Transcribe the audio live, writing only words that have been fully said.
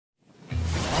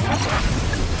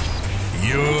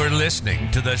listening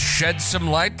to the Shed Some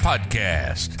Light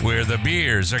podcast, where the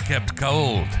beers are kept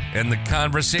cold and the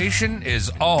conversation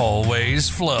is always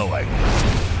flowing.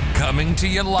 Coming to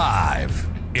you live,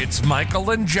 it's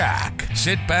Michael and Jack.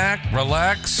 Sit back,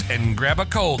 relax, and grab a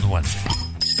cold one.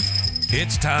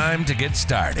 It's time to get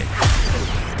started.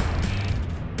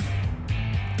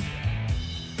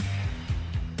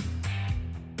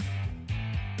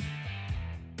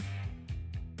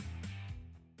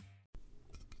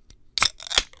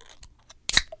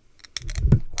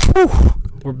 Whew.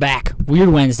 We're back. Weird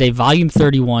Wednesday, Volume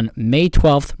 31, May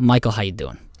 12th. Michael, how you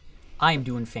doing? I am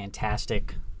doing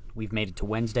fantastic. We've made it to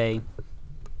Wednesday.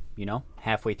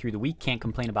 Halfway through the week. Can't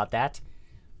complain about that.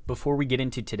 Before we get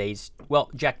into today's... Well,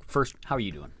 Jack, first, how are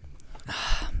you doing?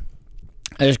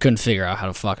 I just couldn't figure out how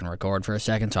to fucking record for a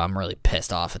second, so I'm really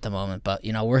pissed off at the moment. But,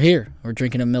 we're here. We're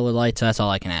drinking a Miller Lite, so that's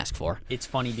all I can ask for. It's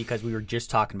funny because we were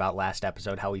just talking about last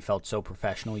episode how we felt so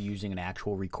professional using an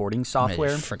actual recording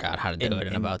software. I just forgot how to do it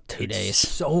in about 2 days. It's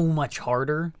so much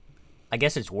harder. I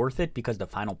guess it's worth it because the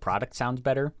final product sounds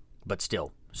better, but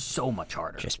still, so much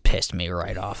harder. Just pissed me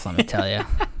right off, let me tell you.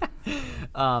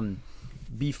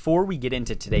 Before we get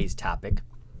into today's topic,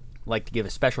 I'd like to give a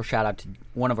special shout out to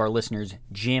one of our listeners,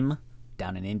 Jim,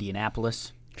 down in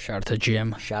Indianapolis. Shout out to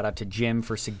Jim. Shout out to Jim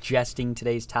for suggesting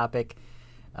today's topic.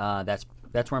 That's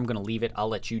where I'm going to leave it. I'll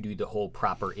let you do the whole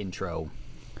proper intro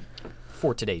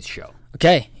for today's show.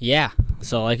 Okay, yeah.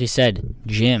 So like you said,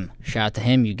 Jim, shout out to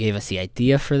him. You gave us the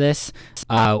idea for this.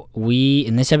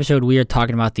 In this episode, we are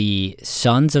talking about the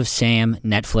Sons of Sam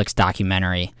Netflix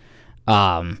documentary.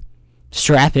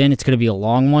 Strap in. It's going to be a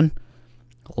long one.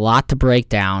 A lot to break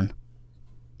down.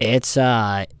 It's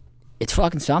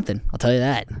fucking something. I'll tell you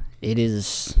that. It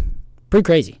is pretty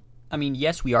crazy. I mean,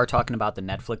 yes, we are talking about the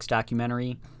Netflix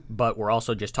documentary, but we're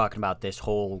also just talking about this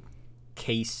whole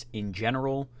case in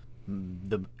general.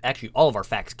 Actually, all of our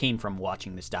facts came from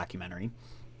watching this documentary,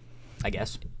 I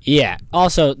guess. Yeah.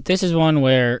 Also, this is one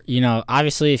where,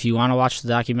 obviously if you want to watch the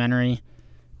documentary,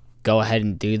 go ahead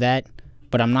and do that.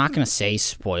 But I'm not going to say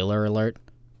spoiler alert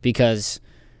because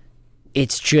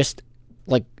it's just,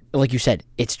 like you said,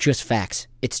 it's just facts.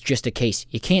 It's just a case.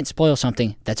 You can't spoil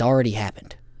something that's already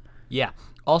happened. Yeah.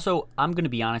 Also, I'm going to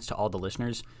be honest to all the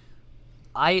listeners.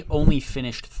 I only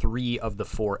finished 3 of the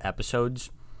 4 episodes,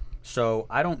 so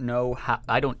I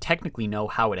don't technically know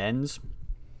how it ends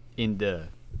in the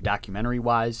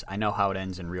documentary-wise. I know how it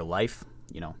ends in real life,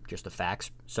 just the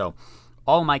facts. So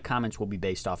all my comments will be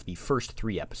based off the first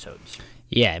 3 episodes.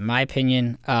 Yeah, in my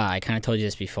opinion, I kind of told you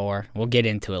this before. We'll get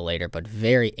into it later, but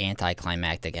very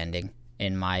anticlimactic ending,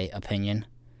 in my opinion.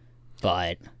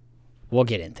 But we'll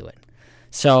get into it.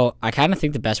 So I kind of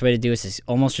think the best way to do this is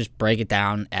almost just break it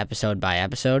down episode by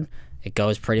episode. It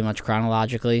goes pretty much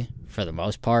chronologically for the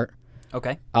most part.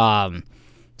 Okay.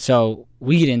 So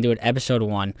we get into it, episode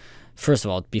 1. First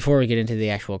of all, before we get into the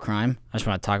actual crime, I just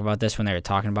want to talk about this when they were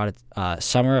talking about it.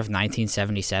 Summer of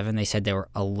 1977, they said there were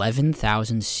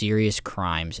 11,000 serious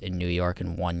crimes in New York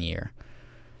in 1 year.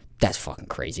 That's fucking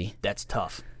crazy. That's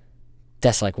tough.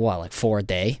 That's like 4 a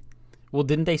day? Well,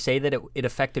 didn't they say that it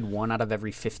affected 1 out of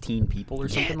every 15 people or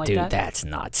something like that? Dude, that's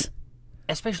nuts.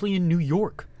 Especially in New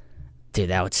York. Dude,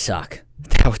 that would suck.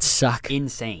 That would suck.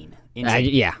 Insane.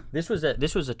 Yeah. This was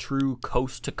a true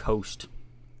coast-to-coast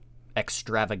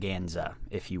extravaganza,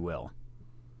 if you will.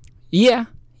 Yeah.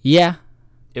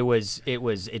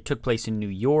 It took place in New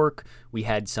York. We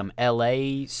had some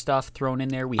LA stuff thrown in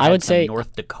there. We I had would some say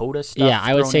North Dakota stuff. Yeah,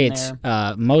 I would say thrown in it's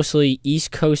there. mostly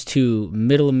East Coast to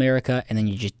Middle America, and then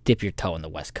you just dip your toe in the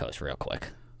West Coast real quick.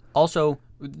 Also,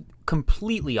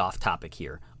 completely off topic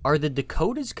here. Are the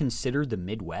Dakotas considered the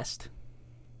Midwest?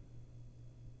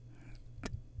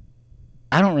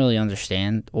 I don't really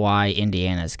understand why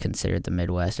Indiana is considered the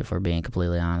Midwest, if we're being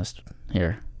completely honest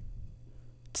here.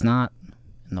 It's not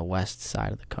in the west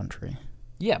side of the country.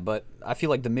 Yeah, but I feel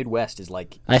like the Midwest is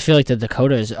like... I feel like the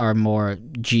Dakotas are more,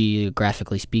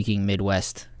 geographically speaking,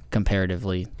 Midwest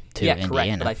comparatively to Indiana.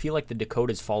 Correct, but I feel like the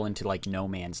Dakotas fall into like no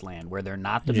man's land, where they're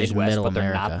not the They're just Midwest, middle but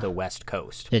they're America. not the West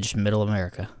Coast. They're just Middle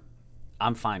America.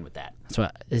 I'm fine with that.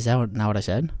 Is that not what I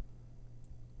said?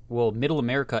 Well, Middle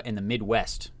America and the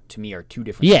Midwest, to me, are two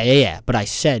different things. Yeah. But I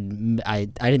said, I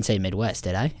didn't say Midwest,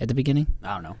 did I, at the beginning?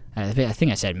 I don't know. I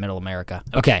think I said Middle America.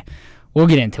 Okay, we'll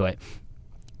get into it.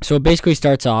 So it basically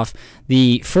starts off,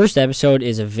 the first episode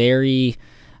is a very,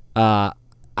 I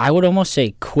would almost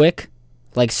say quick,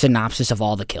 synopsis of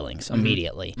all the killings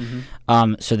immediately.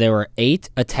 Mm-hmm. So there were 8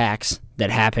 attacks that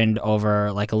happened over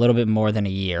a little bit more than a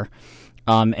year.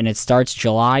 And it starts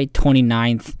July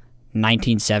 29th,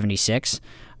 1976.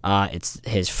 It's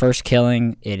his first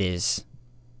killing. It is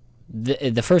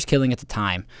the first killing at the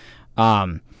time.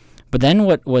 But then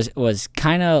what was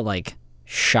kind of like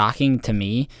shocking to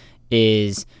me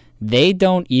is they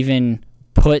don't even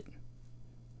put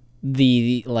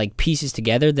the like pieces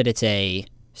together that it's a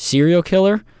serial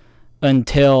killer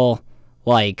until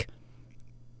like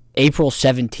April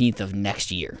 17th of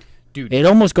next year. Dude, It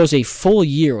almost goes a full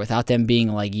year without them being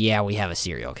like, yeah, we have a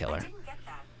serial killer.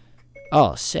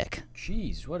 Oh, sick.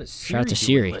 jeez, what is Shout out to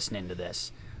Siri doing Siri. listening to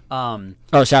this?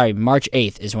 Oh, sorry. March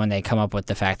 8th is when they come up with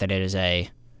the fact that it is a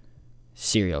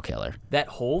serial killer. That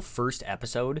whole first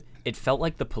episode, it felt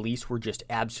like the police were just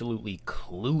absolutely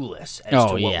clueless as Oh,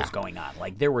 to what yeah. was going on.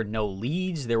 Like, there were no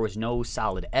leads, there was no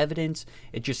solid evidence.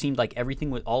 It just seemed like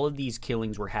everything with all of these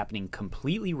killings were happening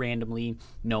completely randomly,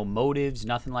 no motives,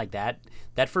 nothing like that.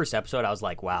 That first episode, I was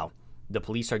like, wow, the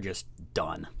police are just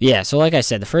done. Yeah, so like I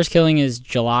said, the first killing is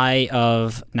July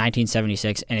of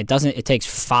 1976, and it takes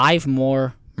 5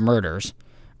 more murders,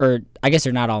 or I guess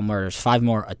they're not all murders, 5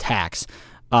 more attacks,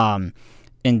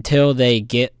 until they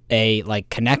get a like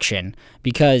connection,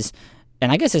 because,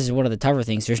 and I guess this is one of the tougher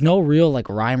things, there's no real like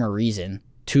rhyme or reason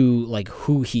to like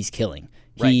who he's killing.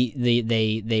 Right.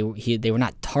 They were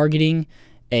not targeting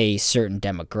a certain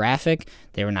demographic.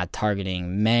 They were not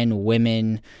targeting men,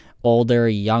 women, older,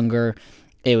 younger.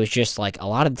 It was just like a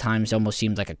lot of the times it almost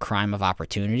seemed like a crime of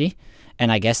opportunity.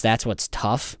 And I guess that's what's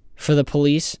tough for the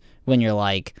police when you're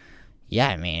like, yeah,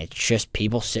 I mean, it's just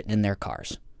people sitting in their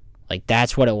cars. Like,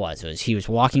 that's what it was. He was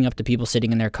walking up to people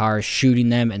sitting in their cars, shooting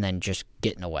them, and then just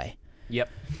getting away. Yep.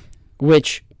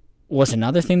 Which was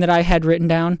another thing that I had written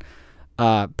down.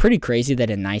 Pretty crazy that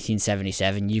in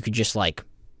 1977 you could just like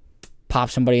pop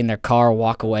somebody in their car,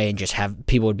 walk away, and just have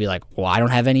people would be like, well, I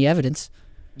don't have any evidence.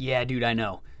 Yeah, dude, I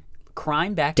know.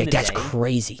 Crime back in the That's day,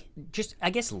 crazy. just,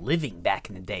 I guess, living back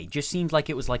in the day just seemed like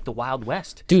it was like the Wild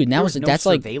West. Dude, and There was no that's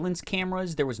like surveillance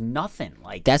cameras. There was nothing.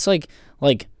 Like, that's like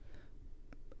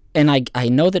and I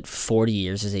know that 40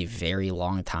 years is a very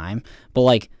long time, but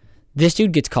like this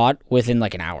dude gets caught within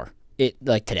like an hour. It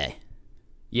like today.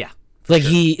 yeah. Like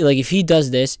if he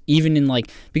does this, even in like,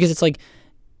 because it's like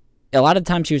a lot of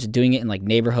times he was doing it in like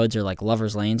neighborhoods or like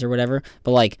lovers lanes or whatever,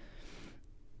 but like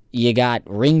you got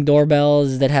Ring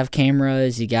doorbells that have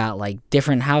cameras, you got like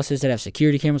different houses that have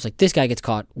security cameras. Like this guy gets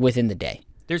caught within the day.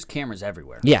 There's cameras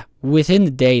everywhere. Yeah, within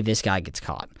the day this guy gets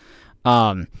caught.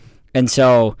 And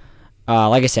so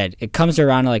like I said, it comes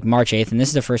around to like March 8th, and this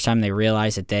is the first time they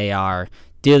realize that they are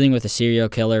dealing with a serial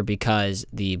killer because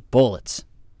the bullets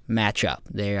match up.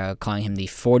 They are calling him the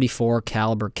 44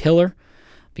 caliber killer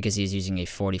because he's using a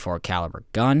 44 caliber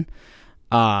gun.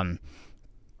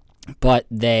 But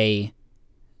they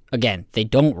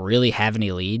don't really have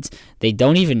any leads. They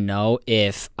don't even know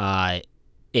if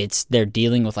they're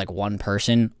dealing with like one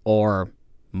person or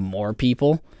more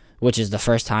people, which is the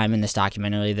first time in this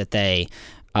documentary that they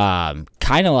kind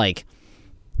of like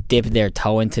dip their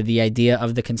toe into the idea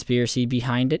of the conspiracy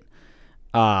behind it.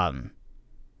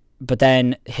 But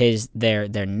then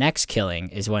their next killing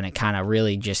is when it kind of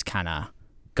really just kind of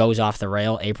goes off the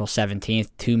rail. April 17th,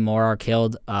 2 more are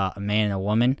killed, a man and a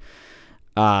woman.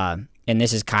 And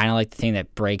this is kind of like the thing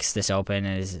that breaks this open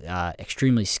and is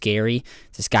extremely scary.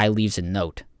 This guy leaves a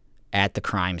note at the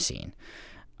crime scene.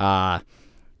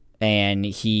 And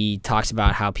he talks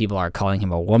about how people are calling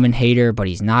him a woman hater, but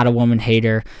he's not a woman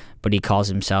hater. But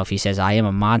he says, I am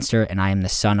a monster and I am the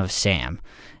son of Sam.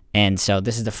 And so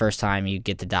this is the first time you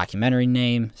get the documentary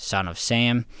name, Son of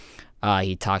Sam.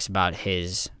 He talks about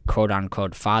his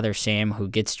quote-unquote father, Sam, who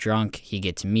gets drunk, he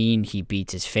gets mean, he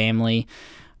beats his family.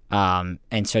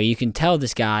 And so you can tell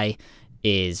this guy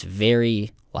is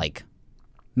very, like,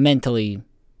 mentally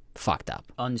fucked up.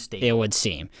 Unstable. It would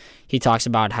seem. He talks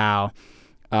about how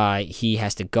he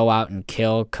has to go out and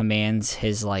kill, commands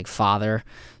his, like, father.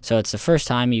 So it's the first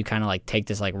time you kind of, like, take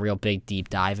this, like, real big deep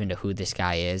dive into who this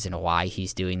guy is and why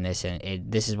he's doing this.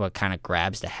 And this is what kind of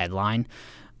grabs the headline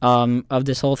of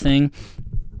this whole thing.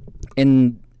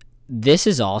 And this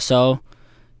is also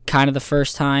kind of the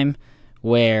first time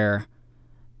where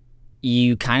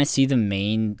you kind of see the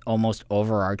main, almost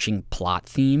overarching plot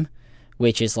theme,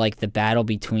 which is, like, the battle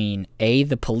between, A,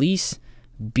 the police,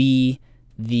 B,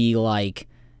 the, like,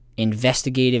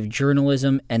 investigative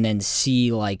journalism, and then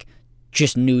C, like,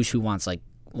 just news who wants, like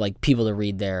people to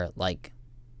read their, like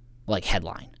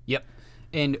headline. Yep.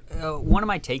 And one of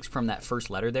my takes from that first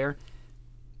letter there,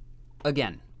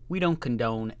 again, we don't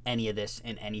condone any of this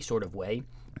in any sort of way,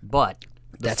 but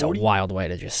That's a wild way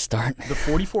to just start. the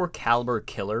 44 caliber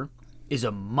killer is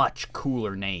a much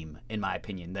cooler name, in my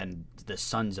opinion, than the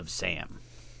Sons of Sam.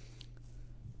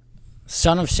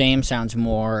 Son of Sam sounds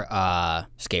more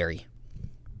scary.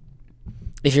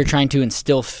 If you're trying to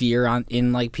instill fear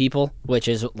in like people, which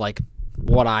is like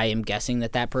what I am guessing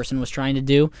that person was trying to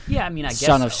do. Yeah, I mean, I guess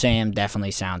Son of so. Sam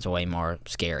definitely sounds way more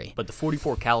scary. But the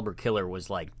 44 caliber killer was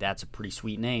like, that's a pretty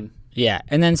sweet name. Yeah,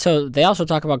 and then so they also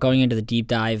talk about going into the deep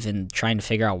dive and trying to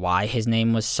figure out why his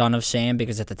name was Son of Sam,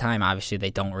 because at the time, obviously,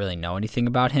 they don't really know anything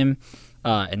about him.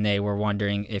 And they were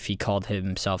wondering if he called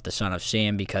himself the Son of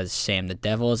Sam because Sam the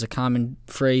Devil is a common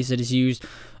phrase that is used,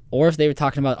 or if they were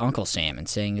talking about Uncle Sam and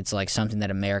saying it's like something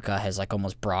that America has like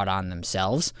almost brought on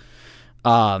themselves.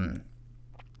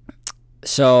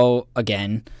 So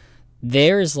again,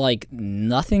 there's like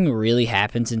nothing really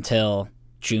happens until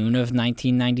June of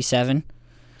 1997.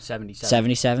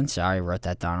 77. Sorry, I wrote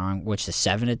that down wrong. Which the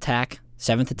seventh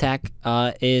attack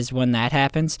is when that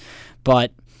happens.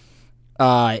 But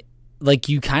like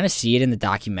you kind of see it in the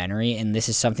documentary, and this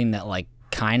is something that like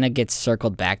kind of gets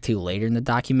circled back to later in the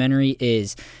documentary,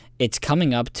 is it's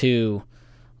coming up to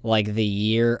like the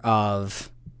year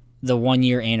of the 1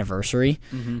 year anniversary,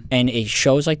 and it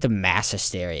shows like the mass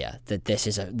hysteria that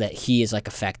that he is like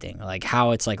affecting, like how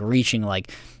it's like reaching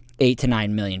like 8 to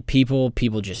 9 million people.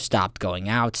 People just stopped going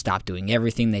out, stopped doing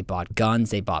everything. They bought guns,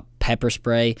 they bought pepper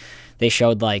spray. They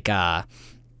showed like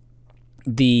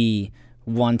the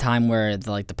one time where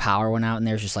the power went out and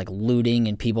there's just like looting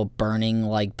and people burning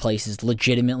like places,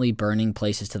 legitimately burning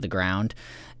places to the ground.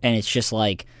 And it's just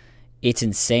like, it's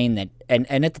insane that, and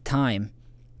at the time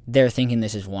they're thinking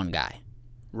this is one guy.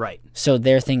 Right. So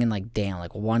they're thinking like, damn,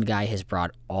 like one guy has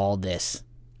brought all this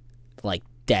like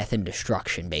death and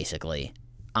destruction basically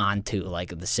onto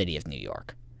like the city of New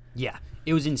York. Yeah.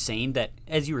 It was insane that,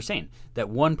 as you were saying, that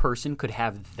one person could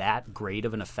have that great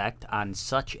of an effect on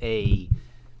such a,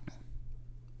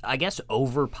 I guess,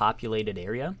 overpopulated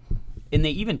area. And they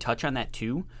even touch on that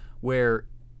too, where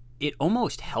it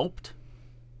almost helped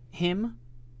him,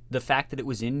 the fact that it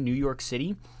was in New York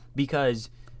City, because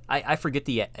I forget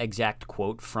the exact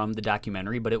quote from the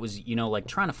documentary, but it was, you know, like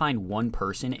trying to find one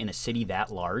person in a city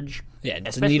that large, Yeah, it's a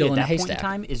especially needle at in a that point in haystack.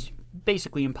 time, is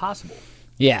basically impossible.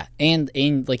 Yeah, and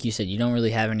like you said, you don't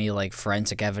really have any like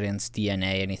forensic evidence,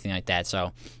 DNA, anything like that.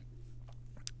 So,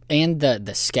 and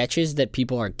the sketches that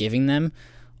people are giving them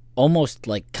almost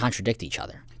like contradict each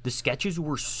other. The sketches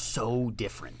were so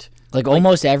different. Like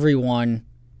almost everyone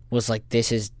was like,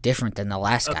 "This is different than the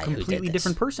last A guy who did completely this."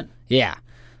 different person. Yeah,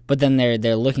 but then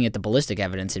they're looking at the ballistic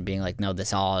evidence and being like, "No,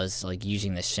 this all is like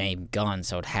using the same gun,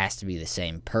 so it has to be the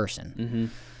same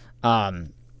person."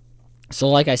 So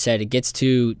like I said, it gets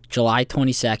to July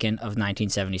 22nd of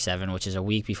 1977, which is a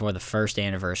week before the first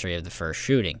anniversary of the first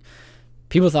shooting.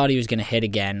 People thought he was going to hit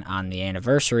again on the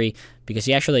anniversary because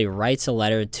he actually writes a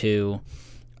letter to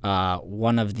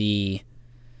one of the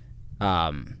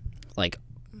like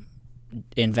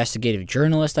investigative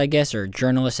journalists, I guess, or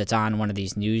journalist that's on one of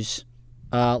these news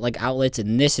like outlets,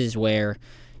 and this is where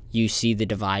you see the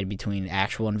divide between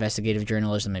actual investigative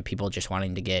journalism and people just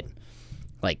wanting to get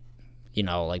like, you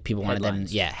know, like people wanted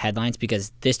Headlines. them, headlines,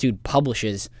 because this dude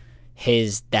publishes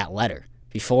that letter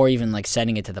before even like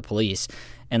sending it to the police.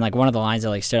 And like one of the lines that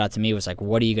like stood out to me was like,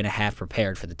 "What are you going to have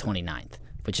prepared for the 29th?"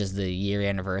 which is the year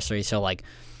anniversary. So like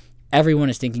everyone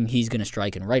is thinking he's going to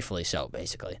strike, and rightfully so,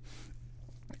 basically.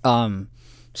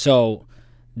 So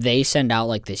they send out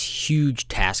like this huge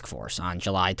task force on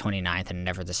July 29th and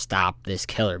never to stop this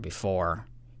killer before,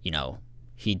 you know,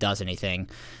 he does anything.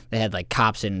 They had like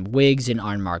cops in wigs in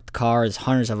unmarked cars,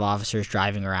 hundreds of officers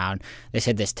driving around. They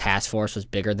said this task force was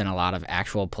bigger than a lot of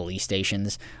actual police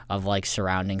stations of like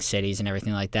surrounding cities and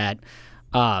everything like that.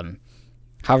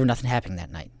 However, nothing happened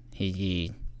that night.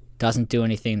 He doesn't do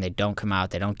anything. They don't come out.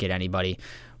 They don't get anybody.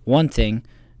 One thing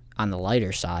on the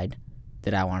lighter side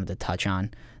that I wanted to touch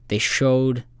on, they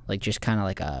showed like just kind of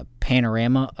like a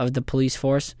panorama of the police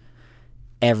force.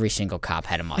 Every single cop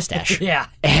had a mustache. Yeah.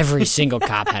 Every single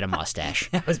cop had a mustache.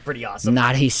 That was pretty awesome.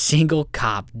 Not a single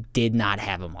cop did not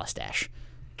have a mustache.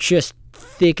 Just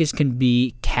thick as can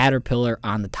be, caterpillar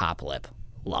on the top lip.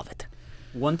 Love it.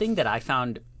 One thing that I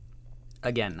found,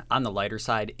 again, on the lighter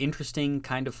side, interesting,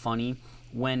 kind of funny,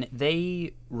 when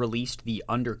they released the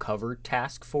undercover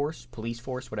task force, police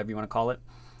force, whatever you want to call it,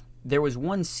 there was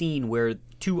one scene where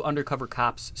two undercover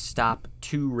cops stop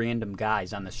two random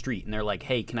guys on the street, and they're like,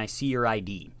 "Hey, can I see your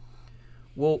ID?"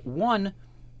 Well, one,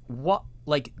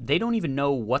 they don't even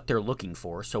know what they're looking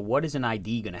for, so what is an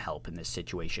ID going to help in this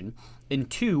situation? And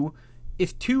two,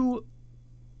 if two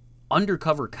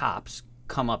undercover cops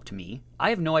come up to me,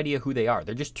 I have no idea who they are.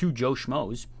 They're just two Joe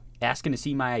Schmoes asking to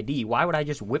see my ID. Why would I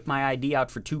just whip my ID out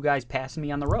for two guys passing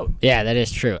me on the road? Yeah, that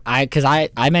is true. Because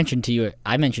I mentioned to you,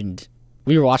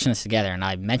 we were watching this together, and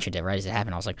I mentioned it right as it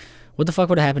happened. I was like, what the fuck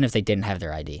would have happened if they didn't have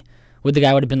their ID? Would the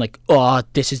guy would have been like, "Oh,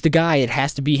 this is the guy. It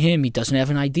has to be him. He doesn't have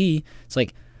an ID." It's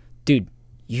like, dude,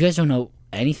 you guys don't know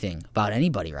anything about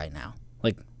anybody right now.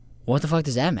 Like, what the fuck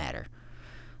does that matter?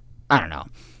 I don't know.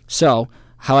 So,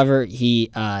 however, he,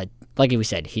 like we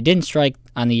said, he didn't strike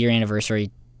on the year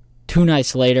anniversary. 2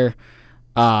 nights later,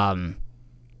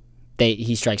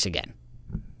 he strikes again.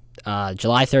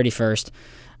 July 31st.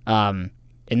 And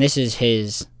this is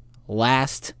his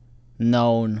last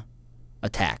known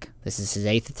attack. This is his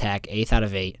 8th attack, 8th out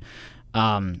of 8.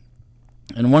 And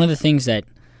one of the things that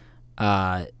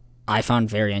I found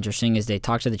very interesting is they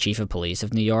talked to the chief of police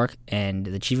of New York, and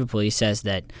the chief of police says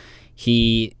that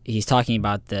he's talking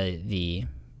about the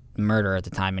murder at the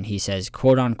time, and he says,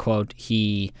 quote unquote,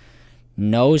 he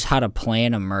knows how to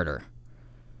plan a murder.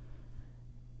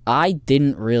 I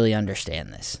didn't really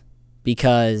understand this,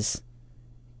 because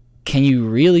can you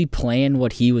really plan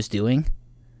what he was doing?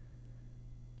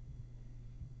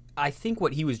 I think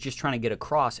what he was just trying to get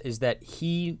across is that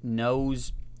he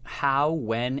knows how,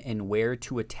 when, and where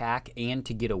to attack and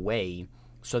to get away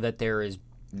so that there is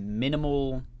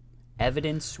minimal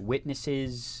evidence,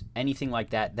 witnesses, anything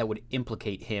like that that would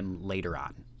implicate him later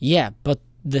on. Yeah, but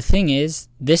the thing is,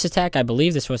 this attack, I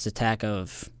believe this was the attack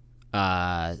of,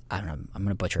 I don't know, I'm going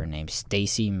to butcher her name,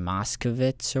 Stacy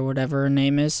Moskowitz or whatever her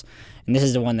name is. And this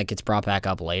is the one that gets brought back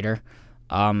up later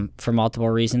for multiple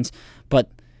reasons. But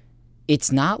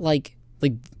it's not like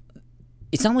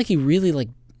it's not like he really, like,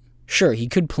 sure, he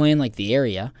could plan, like, the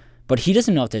area, but he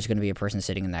doesn't know if there's going to be a person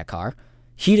sitting in that car.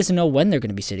 He doesn't know when they're going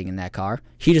to be sitting in that car.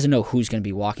 He doesn't know who's going to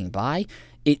be walking by.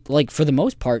 It, like, for the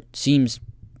most part, seems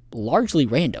largely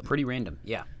random. Pretty random,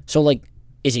 yeah. So, like,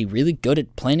 is he really good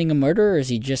at planning a murder, or is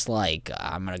he just like,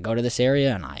 I'm going to go to this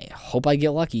area and I hope I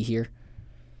get lucky here?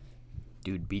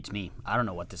 Dude, beats me. I don't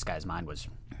know what this guy's mind was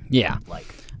like.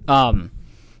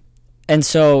 And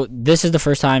so this is the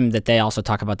first time that they also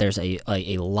talk about there's a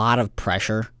lot of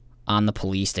pressure on the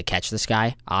police to catch this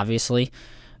guy, obviously.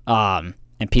 And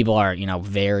people are,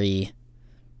 very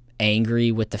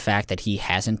angry with the fact that he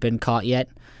hasn't been caught yet.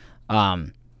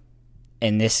 And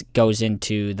this goes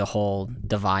into the whole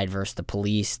divide versus the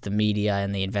police, the media,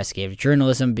 and the investigative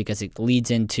journalism, because it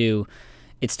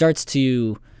starts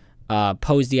to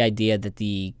pose the idea that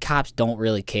the cops don't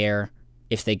really care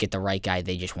if they get the right guy,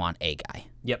 they just want a guy.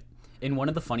 Yep. And one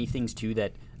of the funny things, too,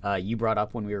 that you brought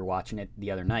up when we were watching it the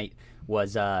other night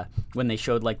was when they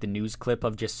showed, like, the news clip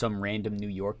of just some random New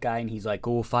York guy, and he's like,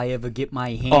 if I ever get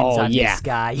my hands on this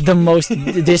guy.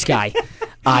 This guy.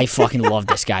 I fucking love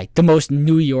this guy. The most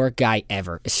New York guy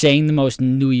ever. Saying the most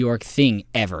New York thing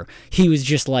ever. He was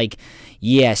just like,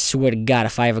 yeah, swear to God,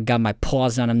 if I ever got my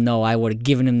paws on him, no, I would have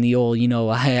given him the old,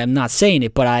 I'm not saying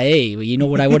it, but you know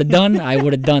what I would have done? I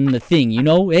would have done the thing,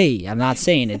 Hey, I'm not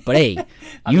saying it, but hey,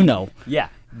 Yeah,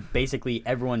 basically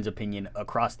everyone's opinion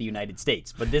across the United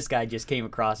States. But this guy just came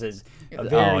across as a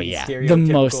very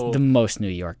stereotypical, the most New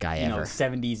York guy ever.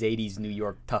 70s, 80s New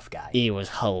York tough guy. He was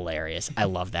hilarious. I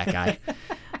love that guy.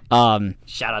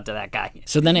 Shout out to that guy.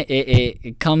 So then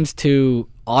it comes to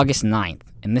August 9th,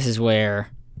 and this is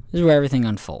where everything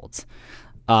unfolds.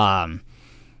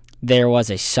 There was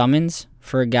a summons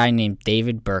for a guy named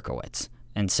David Berkowitz,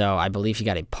 and so I believe he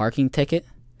got a parking ticket.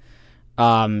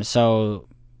 So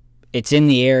it's in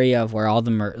the area of where all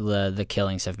the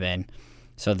killings have been.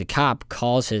 So the cop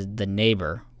calls the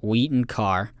neighbor, Wheaton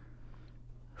Carr,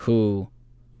 who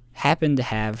happened to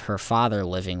have her father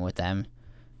living with them,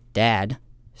 Dad,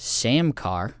 Sam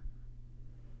Carr,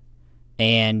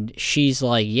 and she's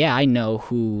like, yeah, I know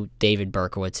who David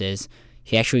Berkowitz is.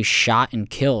 He actually shot and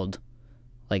killed,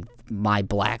 like, my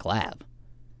black lab.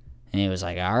 And he was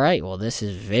like, all right, well, this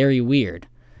is very weird,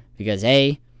 because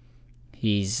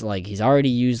he's already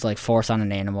used, like, force on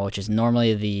an animal, which is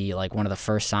normally one of the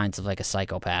first signs of, like, a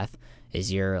psychopath,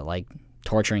 is you're, like,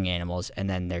 torturing animals. And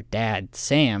then their dad,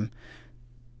 Sam,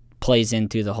 plays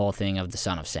into the whole thing of the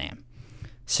son of Sam.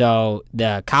 So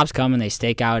the cops come and they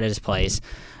stake out at his place,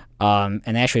 and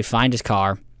they actually find his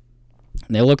car.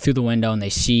 And they look through the window and they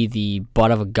see the butt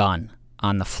of a gun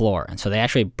on the floor. And so they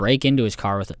actually break into his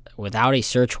car without a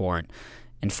search warrant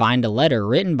and find a letter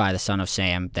written by the son of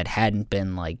Sam that hadn't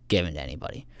been, like, given to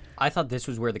anybody. I thought this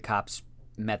was where the cops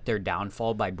met their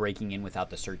downfall, by breaking in without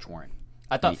the search warrant.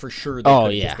 I thought for sure they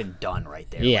could have just been done right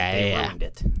there. Yeah, they ruined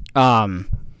it.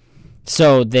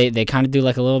 So they kind of do,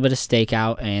 like, a little bit of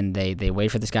stakeout, and they wait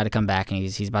for this guy to come back, and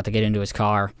he's about to get into his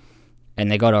car, and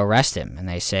they go to arrest him, and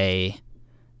they say,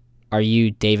 are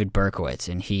you David Berkowitz?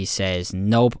 And he says,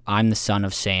 nope, I'm the son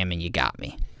of Sam, and you got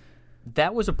me.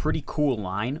 That was a pretty cool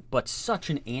line, but such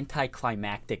an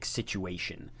anticlimactic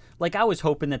situation. Like, I was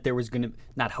hoping that there was going to...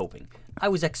 Not hoping. I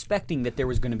was expecting that there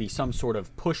was going to be some sort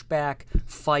of pushback,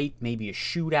 fight, maybe a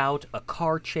shootout, a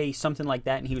car chase, something like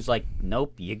that, and he was like,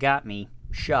 nope, you got me.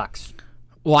 Shucks.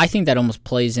 Well, I think that almost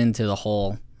plays into the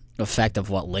whole effect of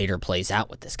what later plays out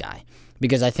with this guy.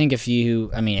 Because I think if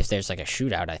there's like a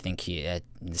shootout, I think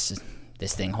this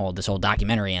whole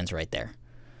documentary ends right there.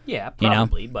 Yeah,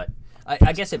 probably, but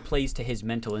I guess it plays to his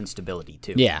mental instability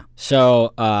too. Yeah.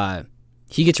 So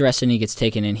he gets arrested and he gets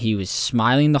taken in. He was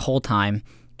smiling the whole time,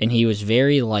 and he was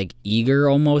very like eager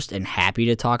almost and happy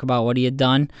to talk about what he had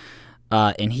done.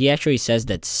 And he actually says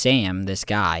that Sam, this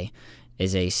guy,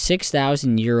 is a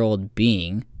 6,000-year-old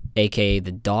being, a.k.a.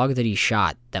 the dog that he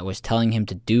shot, that was telling him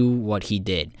to do what he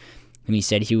did. And he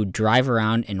said he would drive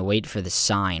around and wait for the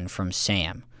sign from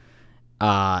Sam.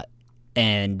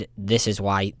 And that's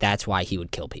why he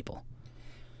would kill people.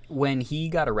 When he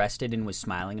got arrested and was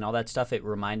smiling and all that stuff, it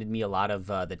reminded me a lot of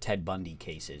the Ted Bundy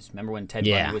cases. Remember when Ted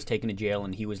Bundy was taken to jail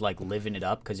and he was like living it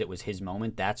up because it was his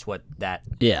moment? That's what that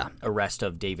arrest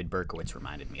of David Berkowitz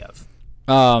reminded me of.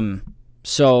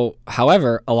 So,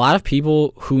 however, a lot of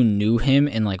people who knew him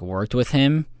and like worked with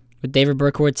him, with David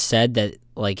Berkowitz, said that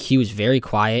like he was very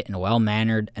quiet and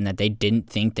well-mannered and that they didn't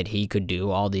think that he could do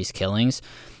all these killings.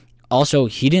 Also,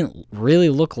 he didn't really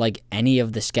look like any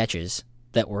of the sketches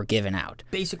that were given out.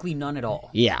 Basically none at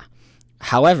all. Yeah.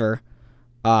 However,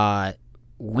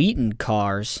 Wheaton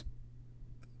Carr's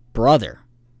brother,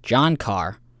 John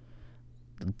Carr,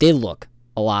 did look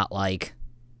a lot like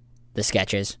the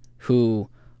sketches, who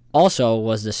also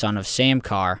was the son of Sam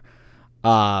Carr.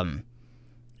 And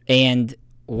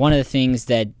one of the things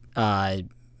that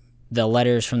the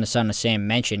letters from the son of Sam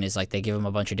mention is like they give him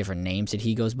a bunch of different names that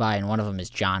he goes by, and one of them is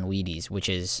John Wheaties, which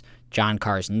is John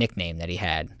Carr's nickname that he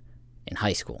had in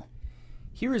high school.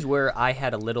 Here is where I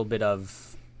had a little bit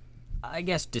of, I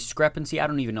guess, discrepancy. I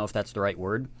don't even know if that's the right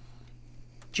word.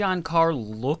 John Carr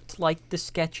looked like the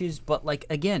sketches, but like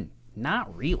again,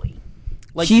 not really.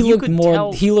 Like he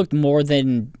looked more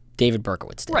than David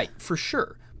Berkowitz did. Right, for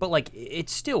sure. But like it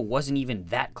still wasn't even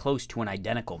that close to an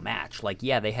identical match. Like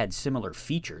yeah, they had similar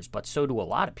features, but so do a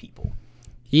lot of people.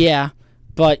 Yeah,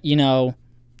 but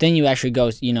then you actually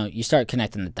go, you start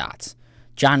connecting the dots.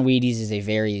 John Wheaties is a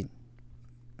very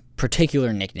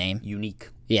particular nickname. Unique.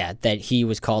 Yeah, that he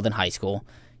was called in high school.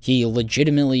 He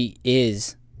legitimately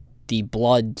is the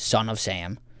blood son of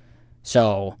Sam.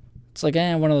 So it's like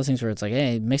one of those things where it's like,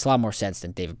 it makes a lot more sense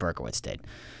than David Berkowitz did.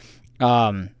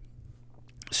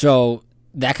 So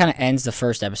that kind of ends the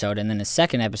first episode, and then the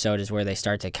second episode is where they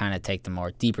start to kind of take the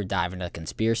more deeper dive into the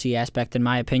conspiracy aspect, in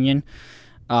my opinion.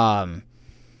 And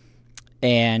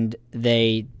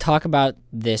they talk about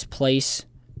this place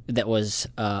that was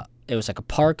it was like a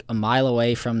park a mile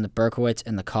away from the Berkowitz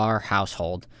and the Carr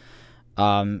household.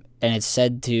 And it's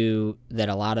said that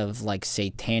a lot of like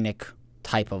satanic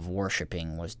type of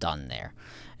worshiping was done there.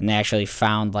 And they actually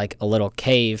found like a little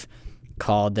cave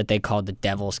that they called the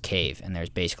Devil's Cave, and there's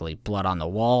basically blood on the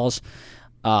walls.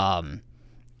 And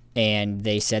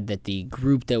they said that the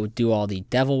group that would do all the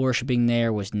devil worshiping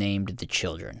there was named the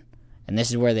Children. And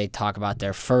this is where they talk about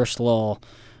their first little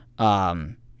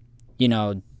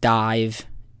dive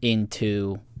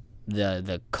into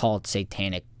the cult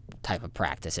satanic type of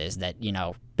practices that,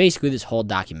 basically this whole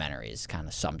documentary is kind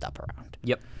of summed up around.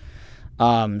 Yep.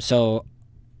 So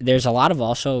there's a lot of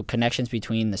also connections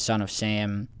between the Son of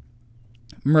Sam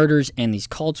murders and these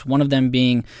cults, one of them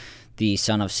being the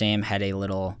Son of Sam had a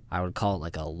little, I would call it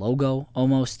like a logo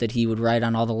almost, that he would write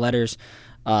on all the letters.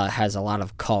 Has a lot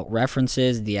of cult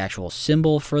references. The actual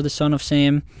symbol for the Son of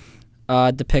Sam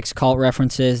depicts cult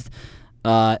references.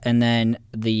 And then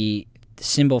the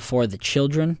symbol for the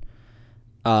Children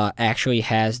actually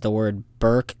has the word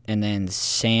Burke and then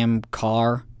Sam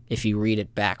Carr, if you read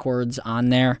it backwards on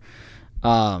there.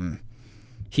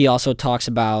 He also talks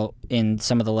about, in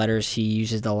some of the letters, he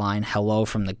uses the line, "Hello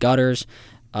from the gutters."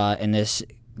 And this,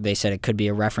 they said it could be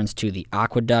a reference to the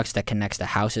aqueducts that connects the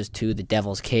houses to the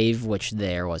Devil's Cave, which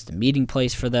there was the meeting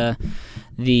place for the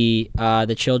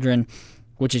Children,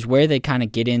 which is where they kind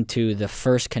of get into the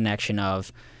first connection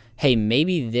of, hey,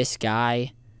 maybe this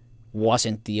guy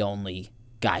wasn't the only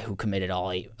guy who committed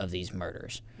all 8 of these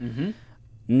murders. Mm-hmm.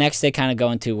 Next, they kind of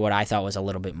go into what I thought was a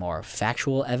little bit more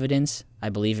factual evidence. I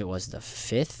believe it was the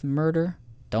 5th murder.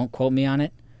 Don't quote me on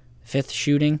it. 5th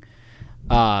shooting.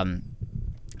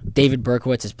 David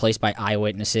Berkowitz is placed by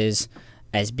eyewitnesses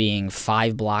as being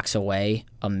 5 blocks away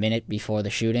a minute before the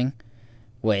shooting,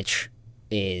 which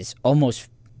is almost,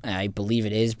 I believe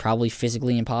it is probably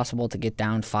physically impossible to get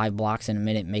down 5 blocks in a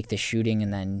minute, make the shooting,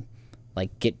 and then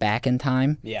like get back in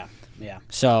time. Yeah.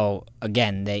 So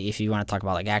again, if you want to talk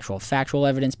about like actual factual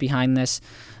evidence behind this,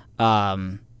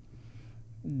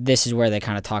 this is where they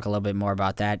kind of talk a little bit more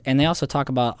about that. And they also talk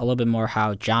about a little bit more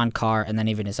how John Carr and then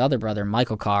even his other brother,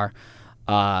 Michael Carr,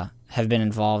 have been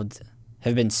involved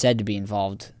have been said to be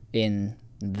involved in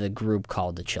the group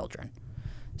called the Children.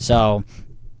 So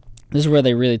this is where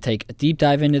they really take a deep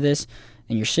dive into this,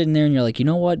 and you're sitting there and you're like, you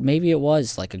know what? Maybe it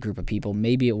was like a group of people.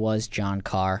 Maybe it was John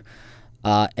Carr.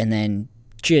 And then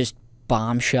just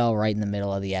bombshell right in the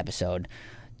middle of the episode.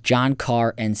 John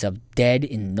Carr ends up dead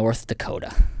in North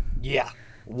Dakota. Yeah.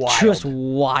 Wild. Just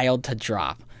wild to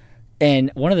drop.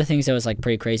 And one of the things that was like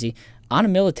pretty crazy, on a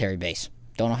military base.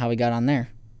 Don't know how he got on there.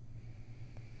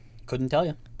 Couldn't tell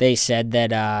you. They said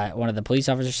that one of the police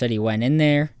officers said he went in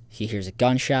there, he hears a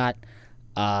gunshot,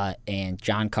 and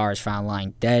John Carr is found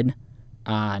lying dead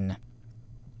on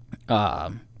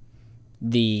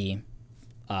the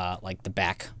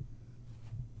back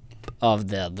of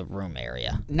the room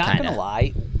area. Not gonna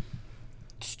lie,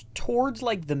 towards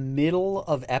like the middle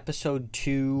of episode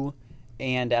 2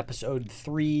 and episode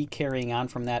 3, carrying on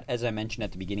from that, as I mentioned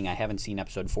at the beginning, I haven't seen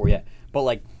episode 4 yet, but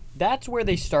like that's where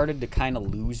they started to kind of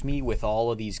lose me with all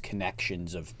of these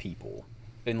connections of people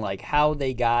and like how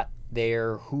they got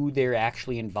there, who they're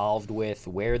actually involved with,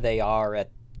 where they are at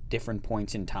different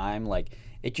points in time. Like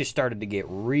it just started to get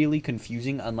really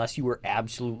confusing unless you were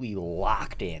absolutely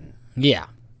locked in. Yeah.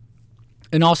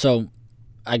 And also,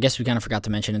 I guess we kind of forgot to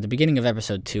mention at the beginning of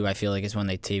episode 2, I feel like is when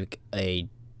they take a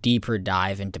deeper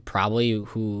dive into probably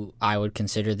who I would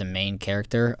consider the main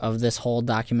character of this whole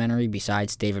documentary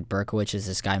besides David Berkowitz is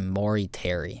this guy Maury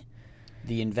Terry.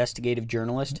 The investigative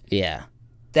journalist? Yeah.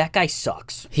 That guy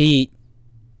sucks. He's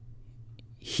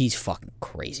fucking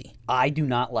crazy. I do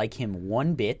not like him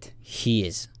one bit. He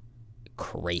is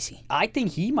crazy. I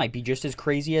think he might be just as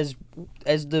crazy as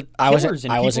the killers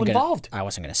and people involved. I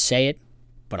wasn't going to say it,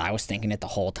 but I was thinking it the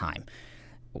whole time.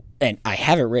 And I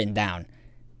have it written down.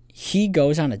 He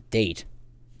goes on a date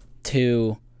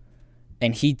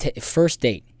first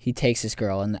date, he takes this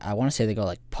girl, and I want to say they go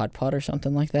like putt-putt or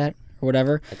something like that, or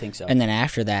whatever. I think so. And then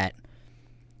after that,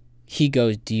 he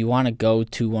goes, do you want to go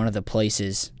to one of the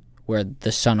places where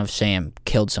the son of Sam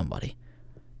killed somebody?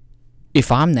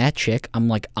 If I'm that chick, I'm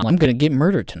like, I'm going to get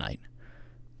murdered tonight.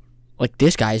 Like,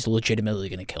 this guy is legitimately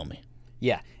going to kill me.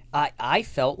 Yeah. I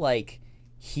felt like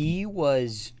he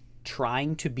was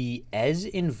trying to be as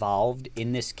involved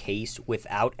in this case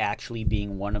without actually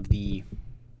being one of the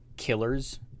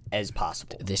killers as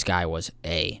possible. This guy was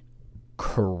a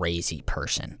crazy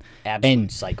person.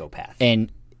 Absolute psychopath.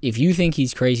 And if you think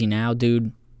he's crazy now,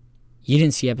 dude, you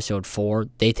didn't see episode 4.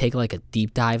 They take like a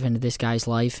deep dive into this guy's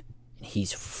life, and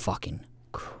he's fucking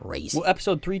crazy. Well,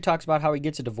 episode 3 talks about how he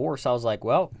gets a divorce. I was like,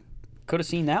 well, could have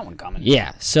seen that one coming.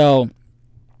 Yeah, so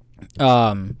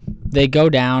they go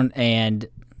down and,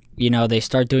 you know, they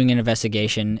start doing an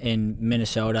investigation in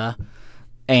Minnesota,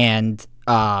 and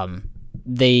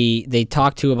they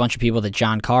talk to a bunch of people that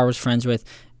John Carr was friends with,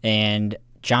 and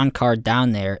John Carr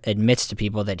down there admits to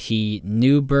people that he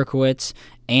knew Berkowitz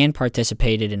and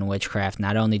participated in witchcraft.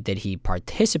 Not only did he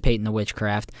participate in the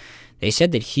witchcraft, they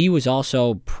said that he was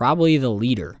also probably the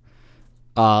leader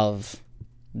of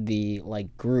the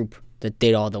like group that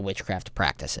did all the witchcraft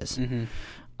practices.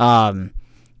 Mm-hmm.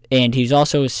 And he's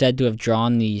also said to have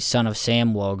drawn the Son of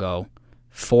Sam logo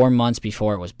 4 months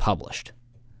before it was published.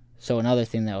 So another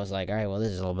thing that was like, all right, well,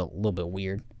 this is a little bit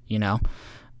weird, you know?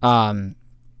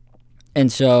 And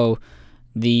so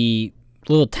the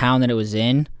little town that it was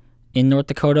in North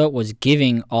Dakota was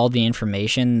giving all the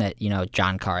information that, you know,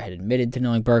 John Carr had admitted to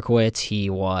knowing Berkowitz. He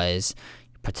was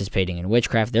participating in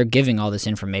witchcraft. They're giving all this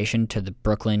information to the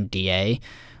Brooklyn DA.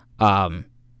 And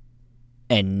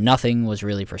nothing was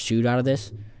really pursued out of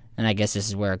this. And I guess this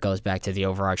is where it goes back to the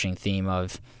overarching theme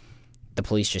of the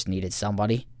police just needed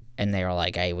somebody. And they were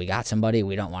like, hey, we got somebody.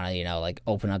 We don't want to, you know, like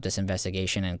open up this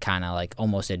investigation and kind of like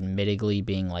almost admittedly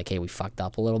being like, hey, we fucked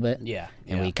up a little bit. Yeah.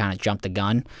 And we kind of jumped the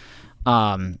gun.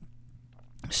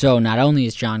 So not only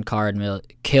is John Carr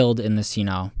killed in this, you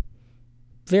know,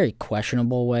 very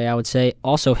questionable way, I would say,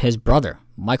 also his brother,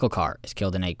 Michael Carr, is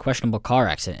killed in a questionable car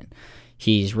accident.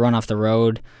 He's run off the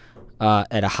road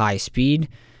at a high speed.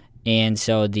 And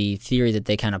so the theory that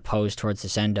they kind of posed towards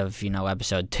this end of, you know,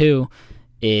 episode 2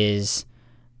 is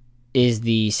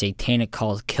the satanic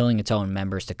cult killing its own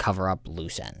members to cover up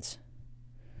loose ends.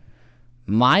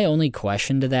 My only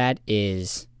question to that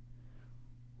is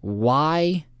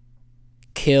why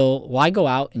go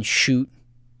out and shoot,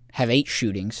 have 8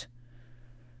 shootings,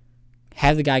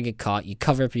 have the guy get caught, you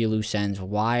cover up your loose ends.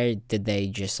 Why did they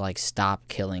just like stop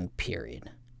killing, period?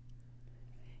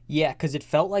 Yeah, because it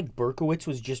felt like Berkowitz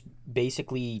was just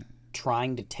basically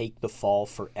trying to take the fall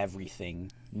for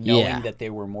everything, knowing that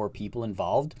there were more people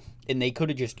involved, and they could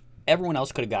have everyone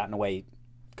else could have gotten away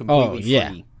completely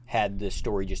free had the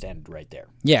story just ended right there.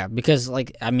 Yeah, because,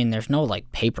 like, I mean, there's no,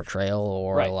 like, paper trail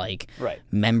or, Right. like, Right.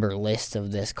 member list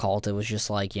of this cult. It was just,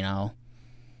 like, you know,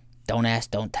 don't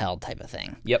ask, don't tell type of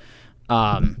thing. Yep.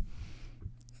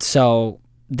 So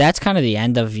that's kind of the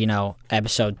end of, you know,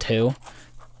 episode 2.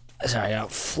 Sorry, I'll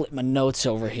flip my notes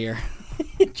over here.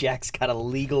 Jack's got a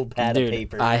legal pad Dude, of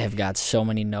paper. I have got so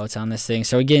many notes on this thing.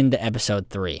 So we get into episode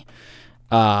 3.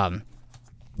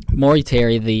 Maury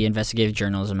Terry, the investigative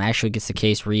journalism, actually gets the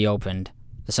case reopened.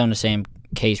 Some of the same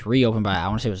case reopened by, I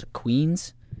want to say it was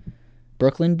a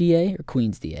Brooklyn DA or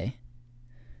Queens DA?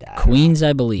 Queens,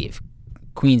 I believe.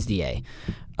 Queens DA.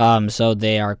 So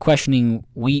they are questioning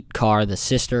Wheaton Carr, the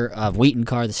sister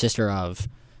of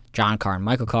John Carr and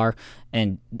Michael Carr,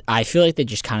 and I feel like they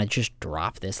just kind of just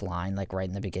dropped this line like right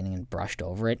in the beginning and brushed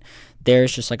over it.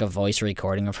 There's just like a voice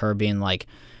recording of her being like,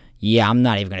 yeah, I'm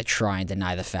not even going to try and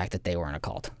deny the fact that they were in a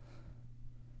cult.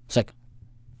 It's like,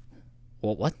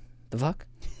 well, what the fuck?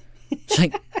 It's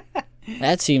like,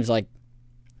 that seems like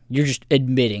you're just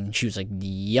admitting. She was like,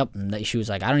 yep. And she was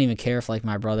like, I don't even care if like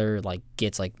my brother like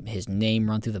gets like his name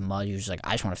run through the mud. She was like,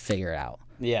 I just want to figure it out.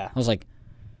 Yeah. I was like,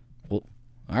 well,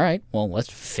 all right, well, let's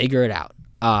figure it out.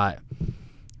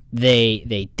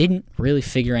 They didn't really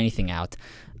figure anything out.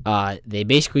 They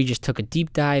basically just took a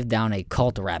deep dive down a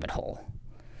cult rabbit hole.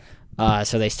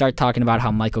 So they start talking about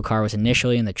how Michael Carr was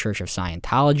initially in the Church of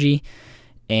Scientology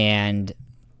and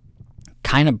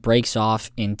kind of breaks off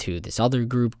into this other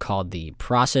group called the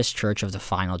Process Church of the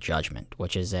Final Judgment,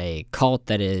 which is a cult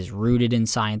that is rooted in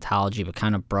Scientology but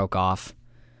kind of broke off,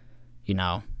 you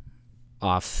know,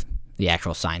 off the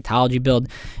actual Scientology build.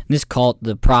 And this cult,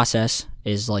 the Process,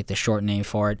 is like the short name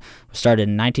for it, was started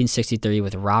in 1963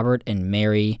 with Robert and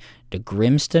Mary de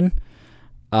Grimston.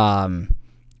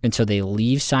 And so they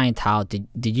leave Scientology.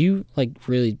 Did you like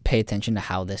really pay attention to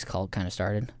how this cult kind of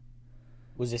started?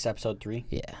 Was this episode 3?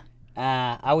 Yeah.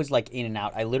 I was like in and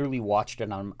out. I literally watched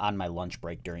it on my lunch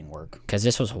break during work. Because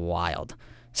this was wild.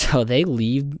 So they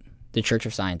leave the Church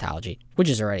of Scientology, which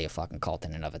is already a fucking cult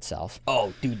in and of itself.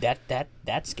 Oh, dude,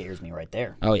 that scares me right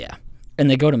there. Oh, yeah. And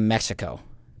they go to Mexico.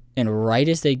 And right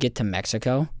as they get to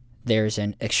Mexico, there's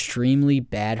an extremely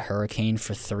bad hurricane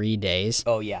for 3 days.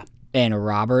 Oh, yeah. And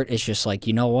Robert is just like,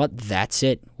 you know what? That's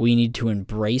it. We need to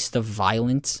embrace the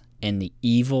violence and the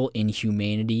evil in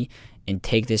humanity and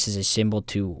take this as a symbol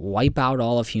to wipe out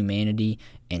all of humanity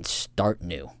and start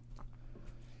new.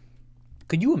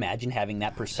 Could you imagine having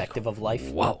that perspective of life?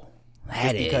 Whoa.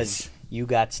 Just because you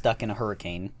got stuck in a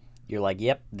hurricane, you're like,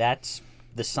 yep, that's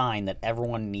the sign that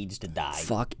everyone needs to die.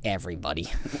 Fuck everybody.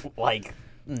 Like,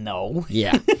 no.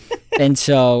 Yeah. And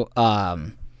so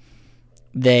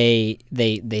they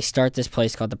start this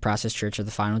place called the Process Church of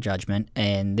the Final Judgment,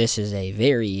 and this is a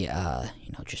very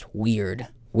just weird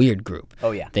group.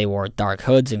 Oh yeah. They wore dark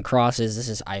hoods and crosses. This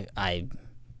is I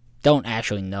don't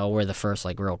actually know where the first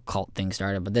like real cult thing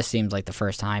started, but this seems like the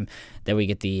first time that we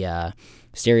get the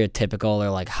stereotypical or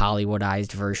like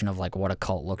Hollywoodized version of like what a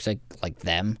cult looks like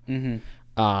them.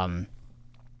 Mm-hmm.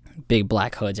 Big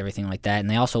black hoods, everything like that, and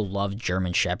they also love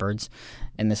German Shepherds.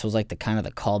 And this was like the kind of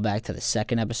the callback to the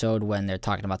second episode when they're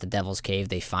talking about the Devil's Cave.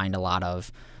 They find a lot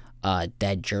of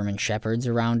dead German Shepherds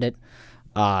around it.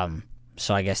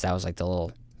 So I guess that was like the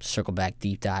little circle back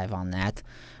deep dive on that.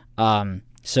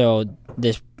 So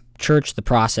this church, the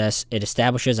Process, it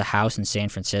establishes a house in San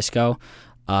Francisco,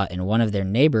 and one of their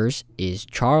neighbors is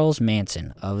Charles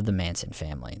Manson of the Manson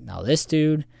family. Now this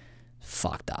dude,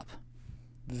 fucked up.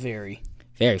 Very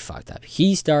Fucked up.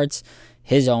 He starts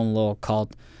his own little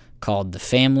cult called The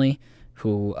Family,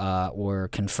 who were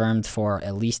confirmed for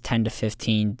at least 10 to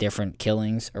 15 different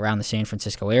killings around the San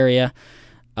Francisco area.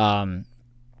 And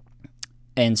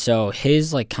so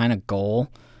his like kind of goal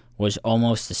was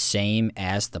almost the same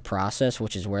as The Process,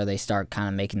 which is where they start kind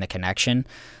of making the connection.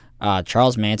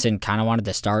 Charles Manson kind of wanted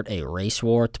to start a race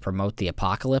war to promote the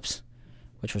apocalypse,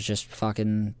 which was just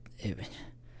fucking...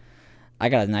 I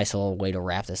got a nice little way to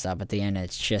wrap this up at the end.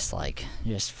 It's just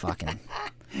fucking...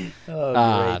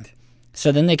 Oh, great.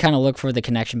 So then they kind of look for the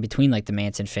connection between like the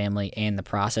Manson family and The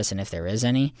Process, and if there is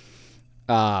any.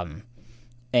 And,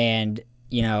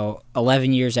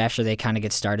 11 years after they kind of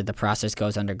get started, The Process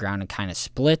goes underground and kind of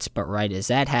splits. But right as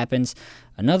that happens,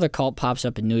 another cult pops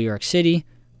up in New York City.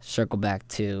 Circle back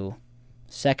to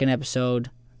second episode.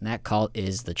 And that cult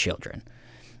is The Children.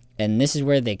 And this is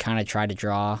where they kind of try to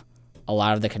draw a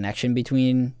lot of the connection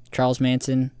between Charles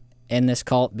Manson and this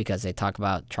cult, because they talk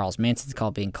about Charles Manson's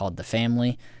cult being called The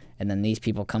Family, and then these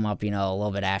people come up, a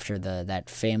little bit after that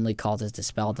family cult is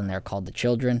dispelled, and they're called The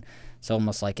Children. It's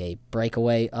almost like a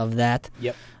breakaway of that.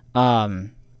 Yep.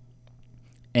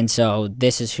 And so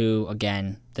this is who,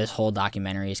 again, this whole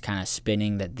documentary is kind of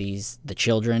spinning that the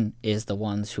children is the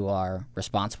ones who are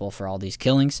responsible for all these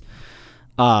killings.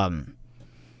 And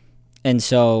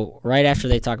so right after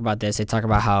they talk about this, they talk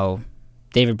about how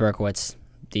David Berkowitz,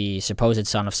 the supposed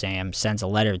son of Sam, sends a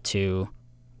letter to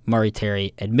Maury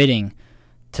Terry admitting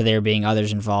to there being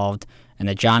others involved and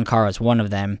that John Carr is one of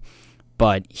them,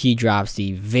 but he drops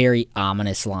the very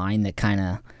ominous line that kind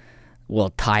of will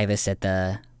tie this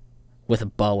with a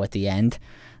bow at the end,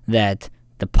 that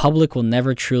the public will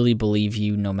never truly believe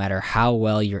you no matter how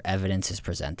well your evidence is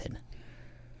presented.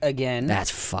 Again,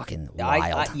 that's fucking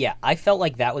wild. I felt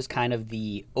like that was kind of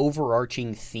the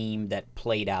overarching theme that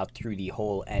played out through the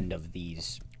whole end of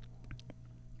these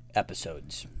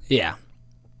episodes. Yeah.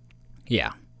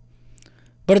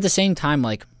 But at the same time,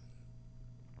 like,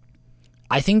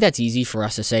 I think that's easy for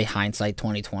us to say hindsight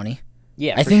 2020.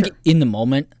 Yeah, I think in the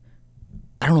moment,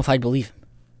 I don't know if I'd believe him.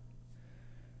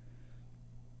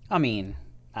 I mean,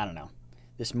 I don't know.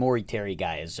 This Maury Terry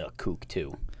guy is a kook,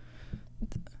 too.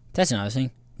 That's another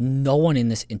thing. No one in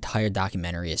this entire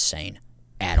documentary is sane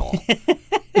at all.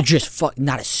 Just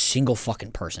not a single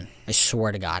fucking person. I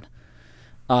swear to God.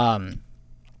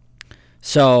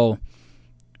 So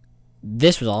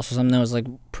this was also something that was like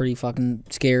pretty fucking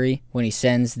scary when he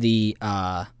sends the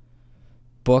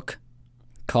book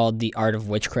called The Art of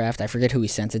Witchcraft. I forget who he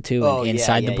sent it to. And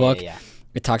inside the book,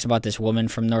 it talks about this woman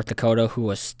from North Dakota who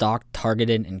was stalked,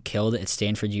 targeted, and killed at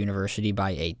Stanford University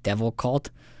by a devil cult.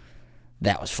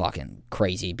 That was fucking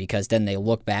crazy because then they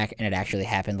look back and it actually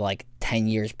happened like 10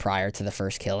 years prior to the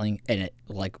first killing, and it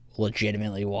like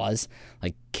legitimately was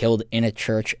like killed in a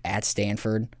church at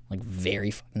Stanford. Like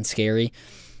very fucking scary.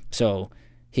 So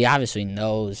he obviously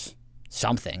knows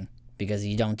something because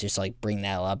you don't just like bring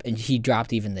that up. And he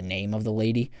dropped even the name of the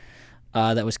lady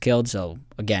that was killed. So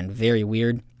again, very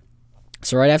weird.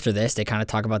 So right after this, they kind of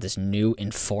talk about this new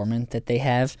informant that they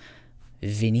have,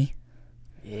 Vinny.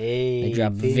 Hey, they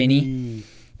drop Vinny.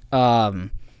 And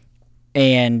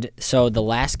so the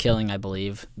last killing, I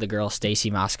believe, the girl Stacy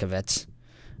Moskowitz.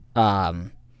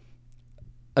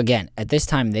 Again, at this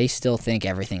time, they still think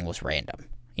everything was random,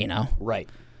 you know? Right.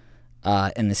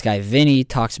 And this guy Vinny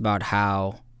talks about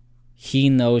how he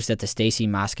knows that the Stacy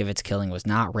Moskowitz killing was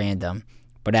not random,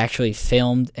 but actually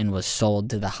filmed and was sold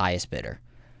to the highest bidder,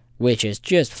 which is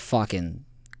just fucking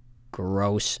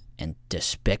gross and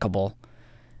despicable.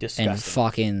 Disgusting. And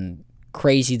fucking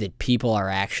crazy that people are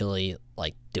actually,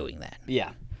 like, doing that.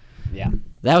 Yeah.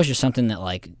 That was just something that,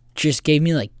 like, just gave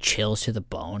me, like, chills to the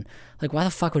bone. Like, why the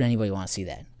fuck would anybody want to see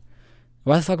that?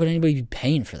 Why the fuck would anybody be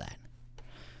paying for that?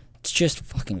 It's just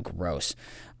fucking gross.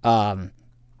 And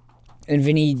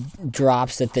Vinny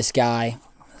drops that this guy...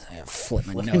 I gotta flip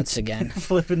my notes again.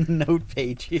 Flipping the note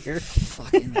page here.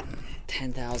 Fucking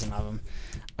 10,000 of them.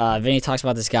 Vinny talks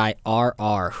about this guy,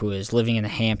 RR, who is living in the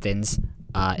Hamptons...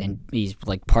 and he's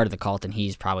like part of the cult, and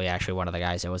he's probably actually one of the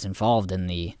guys that was involved in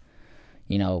the,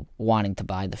 wanting to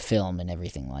buy the film and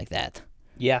everything like that.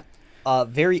 Yeah.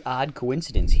 Very odd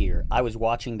coincidence here. I was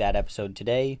watching that episode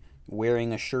today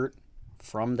wearing a shirt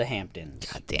from the Hamptons.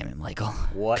 God damn it, Michael.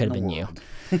 What could have in been the world?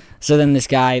 you. So then this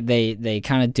guy, they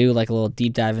kind of do like a little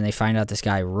deep dive, and they find out this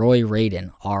guy, Roy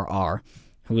Radin, RR,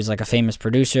 who is like a famous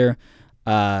producer,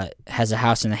 has a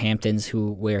house in the Hamptons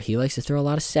where he likes to throw a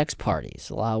lot of sex parties,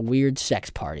 a lot of weird sex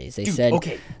parties. They said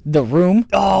the room.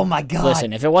 Oh my God.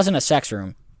 Listen, if it wasn't a sex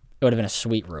room, it would have been a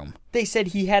sweet room. They said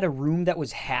he had a room that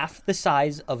was half the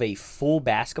size of a full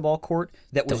basketball court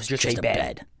that was just a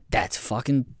bed. That's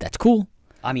cool.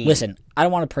 I mean, listen, I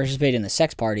don't want to participate in the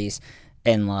sex parties,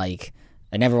 and like,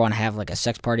 I never want to have like a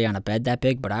sex party on a bed that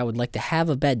big, but I would like to have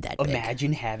a bed that big.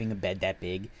 Imagine having a bed that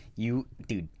big.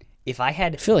 Dude, if I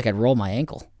had... I feel like I'd roll my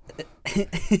ankle.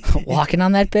 Walking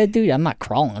on that bed, dude, I'm not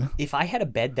crawling. If I had a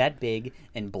bed that big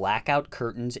and blackout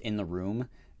curtains in the room,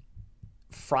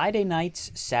 Friday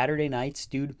nights, Saturday nights,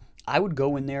 dude, I would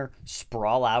go in there,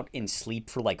 sprawl out, and sleep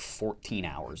for like 14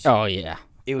 hours. Oh, yeah.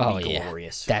 It would be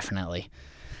glorious. Yeah, definitely.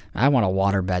 I want a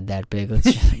water bed that big.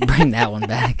 Let's just bring that one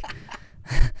back.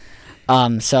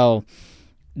 So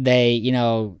they,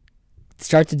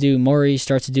 Maury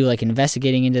starts to do like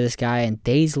investigating into this guy, and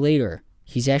days later,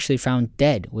 he's actually found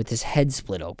dead with his head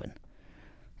split open.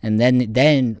 And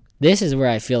then this is where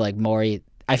I feel like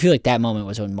that moment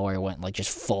was when Maury went like just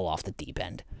full off the deep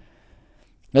end.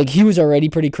 Like, he was already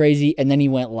pretty crazy, and then he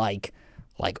went like,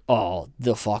 oh,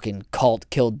 the fucking cult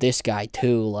killed this guy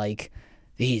too. Like,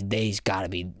 they's gotta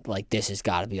be like, this has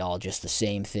gotta be all just the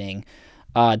same thing.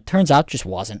 Turns out just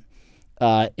wasn't.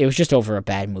 It was just over a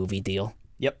bad movie deal.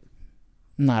 Yep.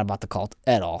 Not about the cult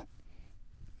at all.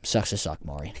 Sucks to suck,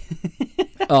 Maury.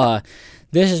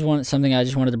 This is something I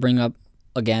just wanted to bring up.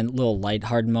 again, little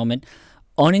lighthearted moment.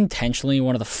 Unintentionally,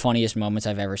 one of the funniest moments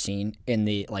I've ever seen in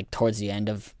the towards the end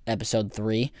of episode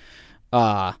 3,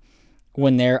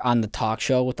 when they're on the talk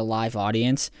show with the live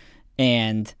audience,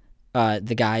 and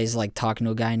the guy's like talking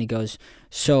to a guy, and he goes,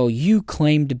 "So you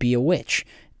claim to be a witch?"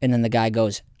 And then the guy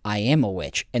goes, "I am a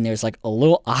witch." And there's like a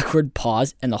little awkward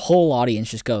pause, and the whole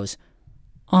audience just goes,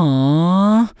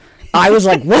 "Aww." I was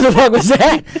like, "What the fuck was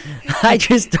that?" I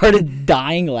just started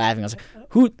dying laughing. I was like,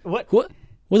 "Who? What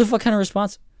the fuck kind of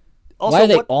response? Also, why are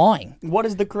they awing?" What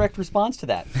is the correct response to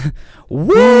that?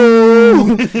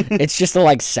 Woo! It's just a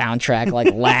soundtrack,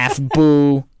 laugh,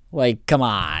 boo, come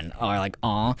on, or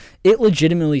aw. It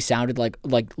legitimately sounded like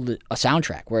a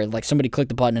soundtrack where somebody clicked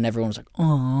the button and everyone was like,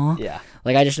 aw. Yeah.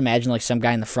 I just imagine some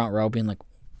guy in the front row being like,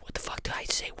 "What the fuck do I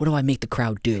say? What do I make the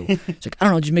crowd do?" It's I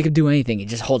don't know, just make him do anything. He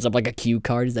just holds up a cue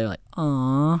card. They're like,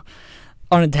 aw.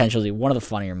 Unintentionally, one of the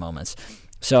funnier moments.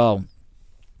 So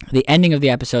the ending of the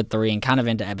episode 3 and kind of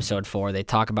into episode 4, they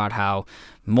talk about how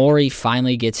Maury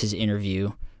finally gets his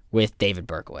interview with David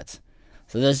Berkowitz.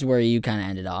 So this is where you kind of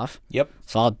ended off. Yep.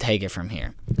 So I'll take it from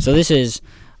here. So this is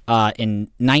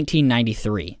in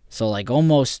 1993. So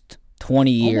almost 20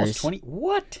 years. Almost 20?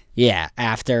 What? Yeah,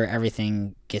 after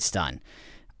everything gets done.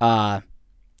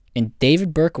 And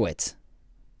David Berkowitz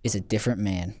is a different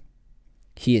man.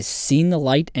 He has seen the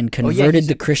light and converted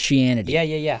to Christianity.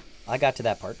 Yeah. I got to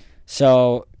that part.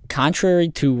 So, contrary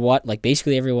to what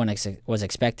basically everyone was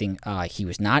expecting, he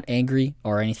was not angry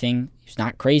or anything. He was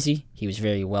not crazy. He was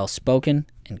very well spoken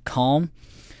and calm.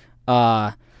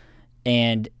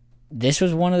 And this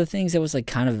was one of the things that was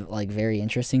kind of very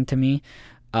interesting to me.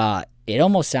 It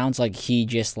almost sounds like he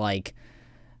just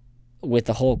with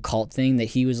the whole cult thing, that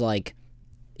he was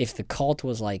if the cult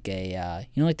was a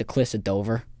the Cliffs of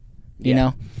Dover, you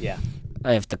know? Yeah.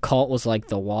 If the cult was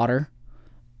the water,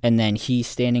 and then he's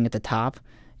standing at the top,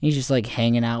 he's just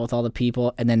hanging out with all the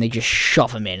people, and then they just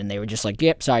shove him in, and they were just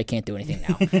 "Yep, sorry, can't do anything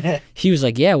now." He was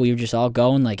yeah, we would just all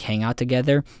go and hang out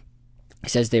together. He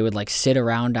says they would sit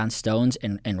around on stones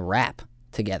and rap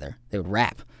together. They would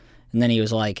rap. And then he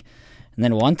was and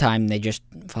then one time they just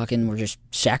fucking were just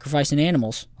sacrificing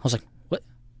animals. I was like, what?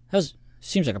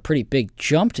 Seems like a pretty big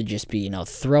jump to just be,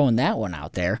 throwing that one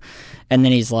out there. And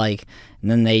then he's and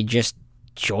then they just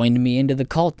joined me into the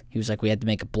cult. He was we had to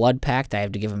make a blood pact. I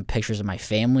had to give him pictures of my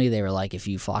family. They were if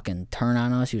you fucking turn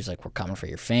on us, he was we're coming for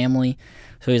your family.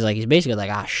 So he's basically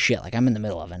ah, shit, I'm in the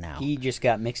middle of it now. He just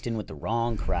got mixed in with the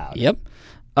wrong crowd. Yep.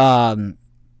 And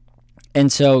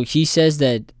so he says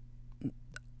that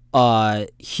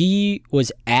he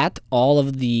was at all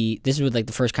of this is the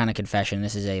first kind of confession.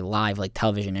 This is a live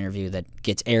television interview that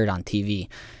gets aired on TV. He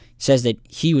says that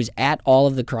he was at all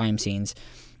of the crime scenes,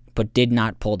 but did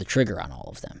not pull the trigger on all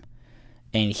of them.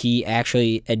 And he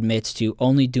actually admits to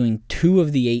only doing 2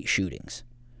 of the 8 shootings.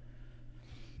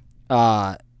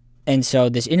 And so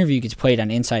this interview gets played on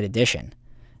Inside Edition.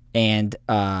 And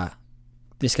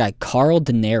this guy, Carl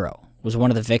De Niro, was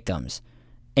one of the victims.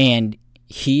 And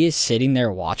he is sitting there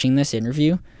watching this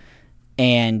interview.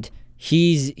 And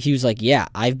he was yeah,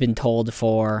 I've been told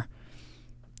for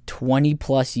 20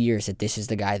 plus years that this is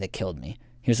the guy that killed me.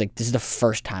 He was this is the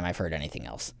first time I've heard anything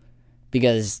else.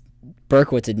 Because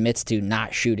Berkowitz admits to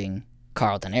not shooting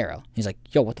Carl De Niro. He's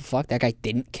yo, what the fuck? That guy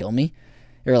didn't kill me?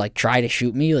 Or try to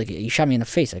shoot me? He shot me in the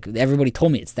face. Everybody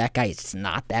told me it's that guy. It's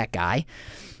not that guy.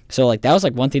 So that was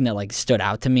one thing that stood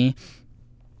out to me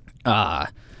a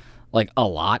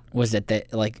lot, was that they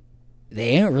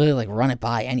didn't really run it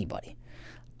by anybody.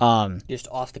 Just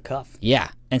off the cuff.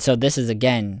 Yeah. And so this is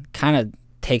again kind of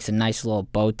takes a nice little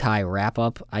bow tie wrap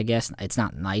up, I guess. It's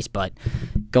not nice, but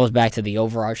goes back to the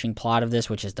overarching plot of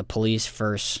this, which is the police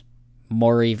versus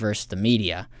Maury versus the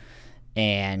media.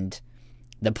 And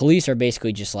the police are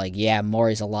basically just yeah,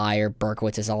 Maury's a liar,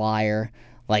 Berkowitz is a liar.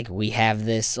 We have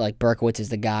this, Berkowitz is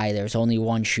the guy, there's only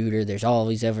one shooter, there's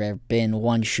always ever been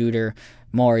one shooter.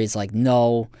 Maury's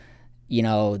no,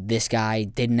 this guy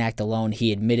didn't act alone,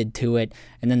 he admitted to it.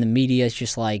 And then the media is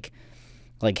just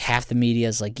half the media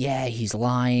is yeah, he's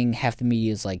lying. Half the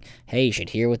media is hey, you should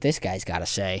hear what this guy's got to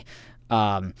say.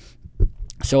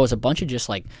 So it's a bunch of just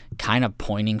kind of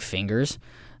pointing fingers.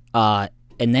 And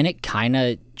then it kind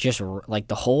of just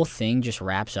the whole thing just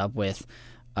wraps up with,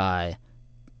 I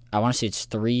want to say it's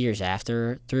 3 or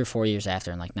 4 years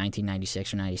after, in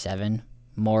 1996 or 97,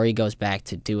 Maury goes back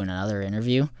to doing another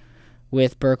interview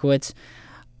with Berkowitz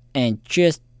and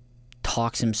just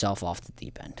talks himself off the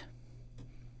deep end.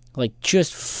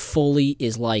 Just fully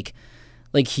is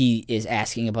he is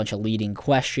asking a bunch of leading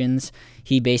questions.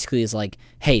 He basically is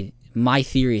hey, my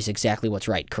theory is exactly what's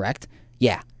right, correct?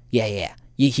 Yeah.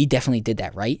 he definitely did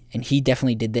that, right? And he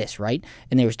definitely did this, right?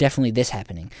 And there was definitely this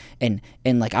happening. And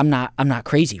like I'm not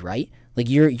crazy, right? Like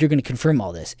you're going to confirm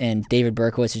all this. And David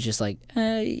Berkowitz is just like,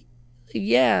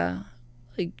 yeah,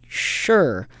 like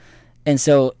sure. And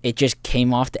so it just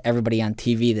came off to everybody on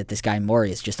TV that this guy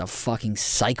Maury is just a fucking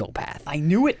psychopath. I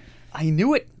knew it.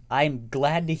 I'm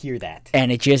glad to hear that.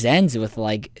 And it just ends with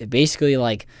like basically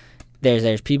like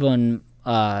there's people in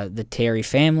the Terry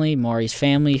family, Maury's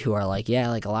family, who are like, yeah,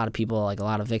 like a lot of people, like a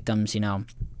lot of victims, you know,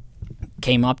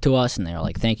 came up to us and they're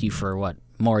like, thank you for what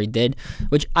Maury did,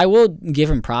 which I will give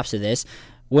him props to this.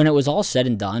 When it was all said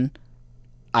and done,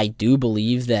 I do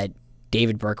believe that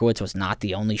David Berkowitz was not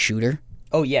the only shooter.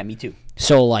 Oh, yeah, me too.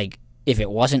 So, like, if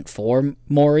it wasn't for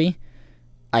Maury,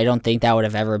 I don't think that would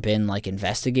have ever been, like,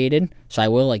 investigated. So I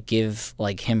will, like, give,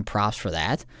 like, him props for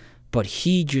that. But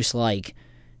he just, like,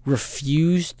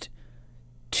 refused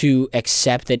to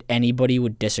accept that anybody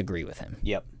would disagree with him.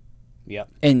 Yep.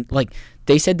 And, like,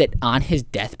 they said that on his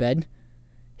deathbed,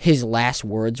 his last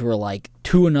words were, like,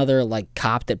 to another, like,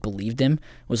 cop that believed him,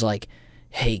 was like,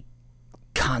 hey,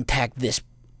 contact this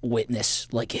witness.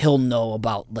 Like, he'll know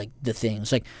about, like, the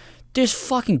things. Like, just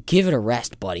fucking give it a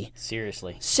rest, buddy.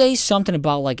 Seriously. Say something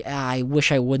about, like, I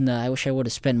wish I would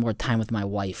have spent more time with my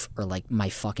wife or, like, my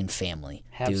fucking family.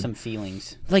 Have some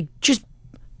feelings. Like, just...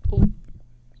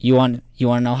 You want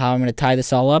to know how I'm going to tie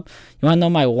this all up? You want to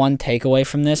know my one takeaway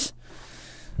from this?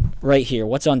 Right here.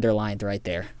 What's underlined right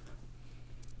there?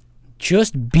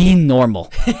 Just be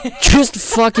normal. Just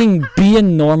fucking be a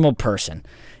normal person.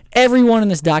 Everyone in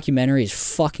this documentary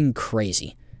is fucking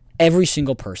crazy. Every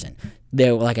single person.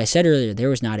 There, like I said earlier, there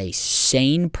was not a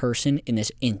sane person in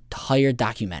this entire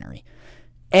documentary.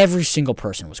 Every single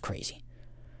person was crazy.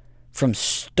 From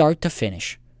start to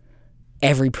finish,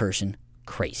 every person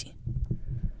crazy.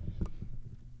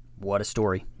 What a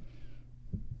story.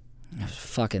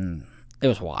 It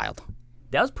was wild.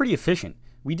 That was pretty efficient.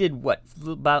 We did,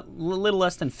 about a little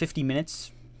less than 50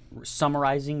 minutes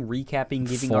summarizing, recapping,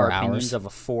 giving 4 our hours. opinions of a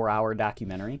 4-hour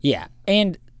documentary. Yeah,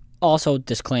 and also,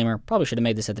 disclaimer, probably should have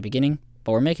made this at the beginning,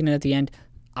 but we're making it at the end.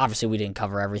 Obviously, we didn't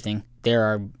cover everything. There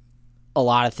are a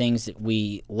lot of things that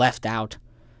we left out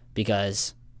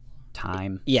because...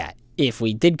 Time. Yeah, if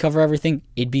we did cover everything,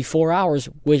 it'd be 4 hours,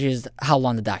 which is how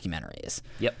long the documentary is.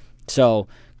 Yep. So,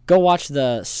 go watch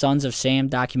the Sons of Sam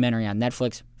documentary on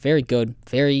Netflix. Very good,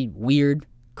 very weird,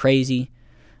 crazy.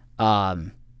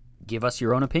 Give us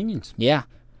your own opinions. Yeah.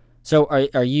 So,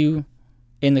 are you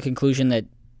in the conclusion that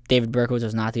David Berkowitz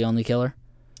was not the only killer?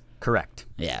 Correct.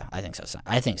 Yeah, I think so.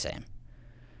 I think same.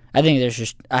 I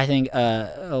think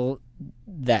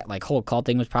that like whole cult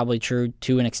thing was probably true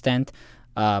to an extent,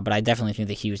 but I definitely think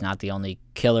that he was not the only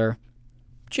killer.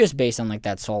 Just based on like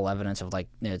that sole evidence of like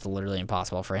it's literally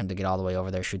impossible for him to get all the way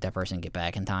over there, shoot that person, and get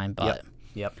back in time. But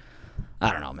Yep.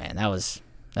 I don't know, man. That was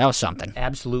something.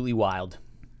 Absolutely wild.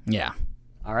 Yeah.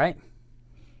 All right.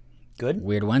 Good.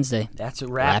 Weird Wednesday. That's a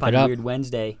wrap on Weird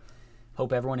Wednesday.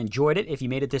 Hope everyone enjoyed it. If you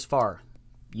made it this far,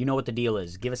 you know what the deal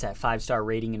is. Give us that 5-star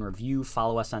rating and review.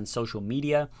 Follow us on social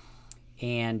media.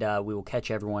 And we will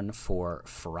catch everyone for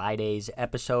Friday's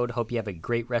episode. Hope you have a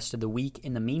great rest of the week.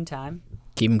 In the meantime,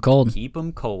 Keep them cold. Keep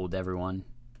them cold, everyone.